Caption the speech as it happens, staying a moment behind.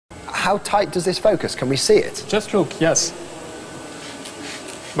how tight does this focus? Can we see it? Just look, yes.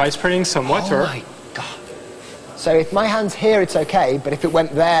 By spreading some water. Oh my God. So if my hand's here, it's okay, but if it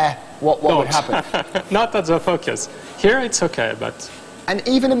went there, what would happen? Not at the focus. Here it's okay, but... And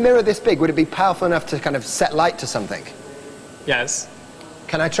even a mirror this big, would it be powerful enough to kind of set light to something? Yes.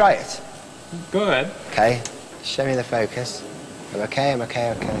 Can I try it? Go ahead. Okay, show me the focus. I'm okay, I'm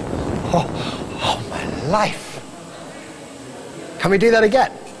okay, okay. Oh my life. Can we do that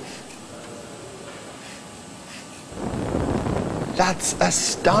again? That's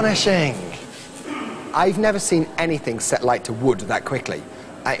astonishing. I've never seen anything set light to wood that quickly.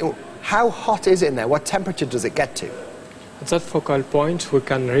 How hot is it in there? What temperature does it get to? At that focal point, we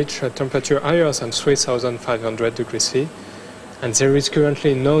can reach a temperature higher than 3,500 degrees C, and there is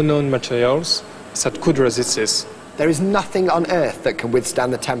currently no known materials that could resist this. There is nothing on Earth that can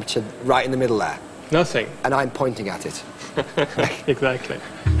withstand the temperature right in the middle there. Nothing. And I'm pointing at it. Exactly.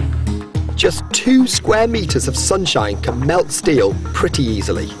 Just 2 square meters of sunshine can melt steel pretty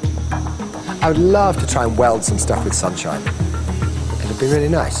easily. I would love to try and weld some stuff with sunshine. It'd be really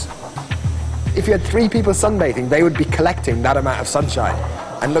nice. If you had 3 people sunbathing, they would be collecting that amount of sunshine.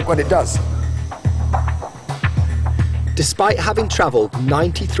 And look what it does. Despite having travelled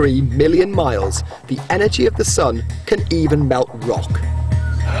 93 million miles, the energy of the sun can even melt rock.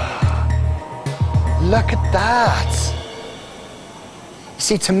 Look at that!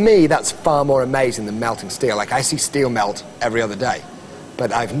 See, to me, that's far more amazing than melting steel. Like, I see steel melt every other day,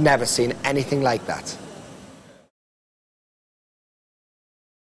 but I've never seen anything like that.